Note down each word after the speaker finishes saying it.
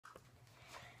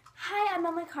I'm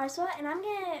Emily Carswell, and I'm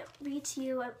going to read to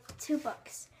you two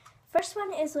books. First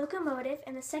one is Locomotive,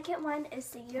 and the second one is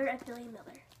The Year of Billy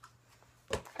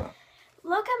Miller.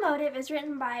 Locomotive is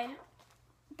written by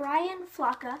Brian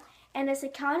Flocka and is a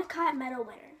Caldecott Medal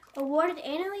winner, awarded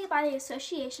annually by the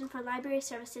Association for Library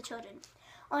Service to Children.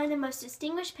 Only the most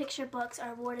distinguished picture books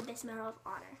are awarded this Medal of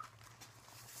Honor.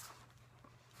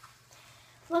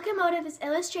 Locomotive is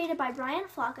illustrated by Brian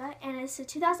Flocka and is a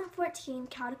 2014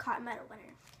 Caldecott Medal winner.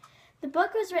 The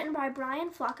book was written by Brian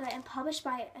Flocka and published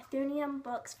by Athenaeum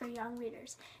Books for Young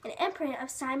Readers, an imprint of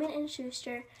Simon &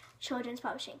 Schuster Children's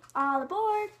Publishing. All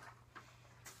aboard!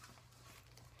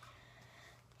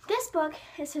 This book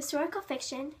is historical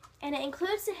fiction, and it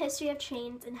includes the history of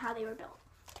trains and how they were built.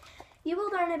 You will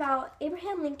learn about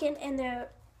Abraham Lincoln and the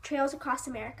trails across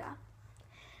America.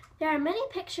 There are many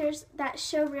pictures that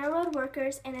show railroad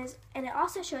workers, and it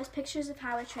also shows pictures of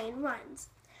how a train runs.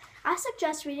 I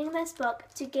suggest reading this book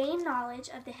to gain knowledge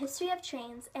of the history of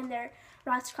trains and their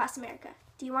routes across America.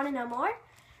 Do you want to know more?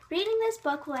 Reading this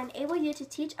book will enable you to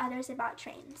teach others about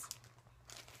trains.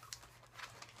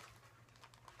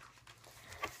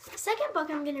 The second book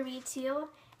I'm going to read to you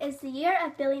is The Year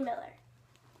of Billy Miller.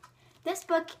 This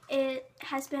book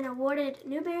has been awarded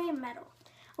Newbery Medal,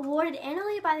 awarded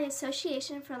annually by the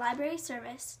Association for Library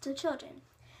Service to Children.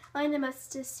 Only the most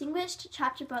distinguished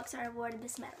chapter books are awarded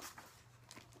this medal.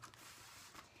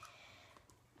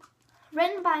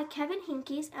 Written by Kevin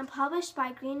Hinkes and published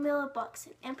by Greenmill Books,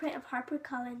 an imprint of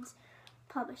HarperCollins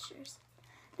Publishers.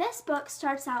 This book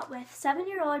starts out with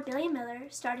 7-year-old Billy Miller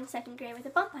starting second grade with a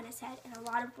bump on his head and a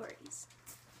lot of worries.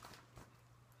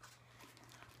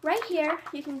 Right here,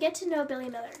 you can get to know Billy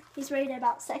Miller. He's rated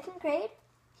about second grade.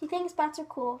 He thinks bats are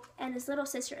cool, and his little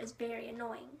sister is very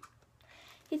annoying.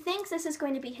 He thinks this is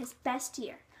going to be his best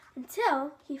year,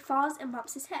 until he falls and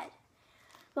bumps his head.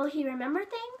 Will he remember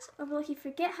things, or will he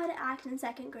forget how to act in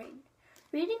second grade?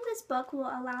 Reading this book will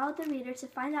allow the reader to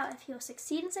find out if he will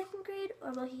succeed in second grade,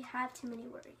 or will he have too many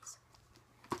worries.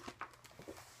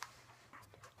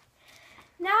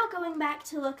 Now going back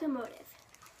to Locomotive.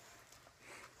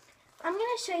 I'm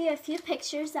going to show you a few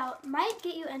pictures that might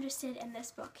get you interested in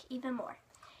this book even more.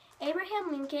 Abraham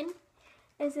Lincoln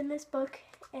is in this book,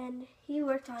 and he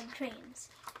worked on trains.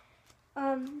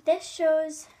 This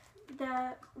shows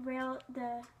the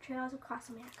trails across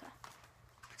America.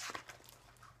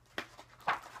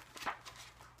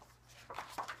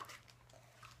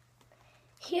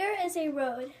 Here is a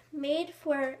road made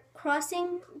for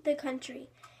crossing the country,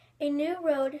 a new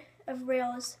road of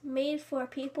rails made for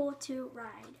people to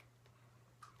ride.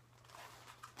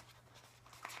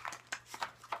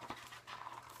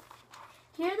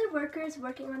 Here are the workers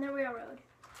working on the railroad.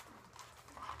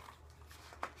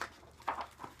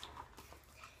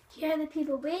 Here are the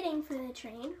people waiting for the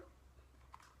train.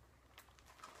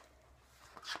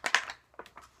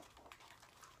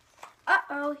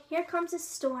 Uh-oh, here comes a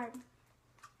storm.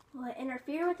 Will it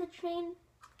interfere with the train?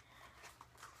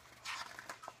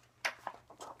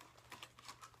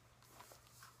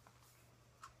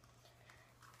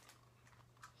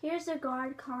 Here's the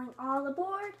guard calling all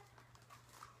aboard.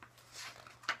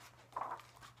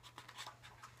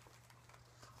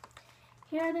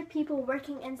 Here are the people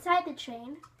working inside the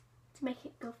train to make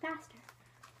it go faster.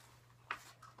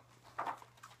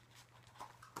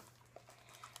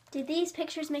 Did these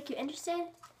pictures make you interested?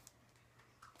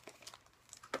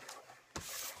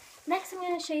 Next, I'm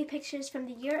going to show you pictures from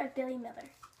The Year of Billy Miller.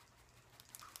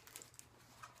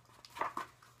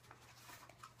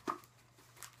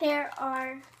 There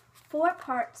are 4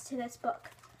 parts to this book.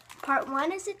 Part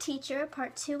 1 is the teacher,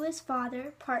 Part 2 is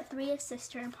father, Part 3 is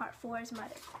sister, and Part 4 is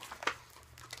mother.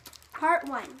 Part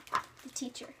 1, the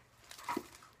teacher.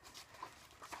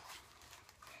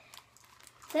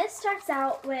 This starts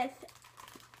out with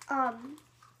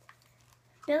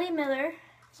Billy Miller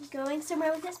going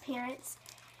somewhere with his parents,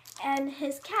 and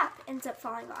his cap ends up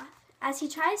falling off. As he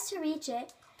tries to reach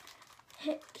it,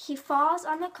 he falls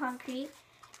on the concrete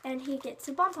and he gets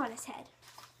a bump on his head.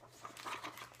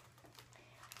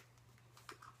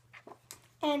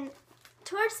 And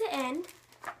towards the end,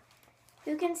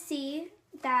 you can see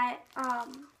that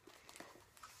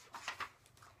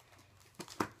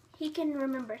he can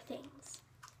remember things.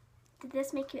 Did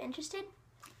this make you interested?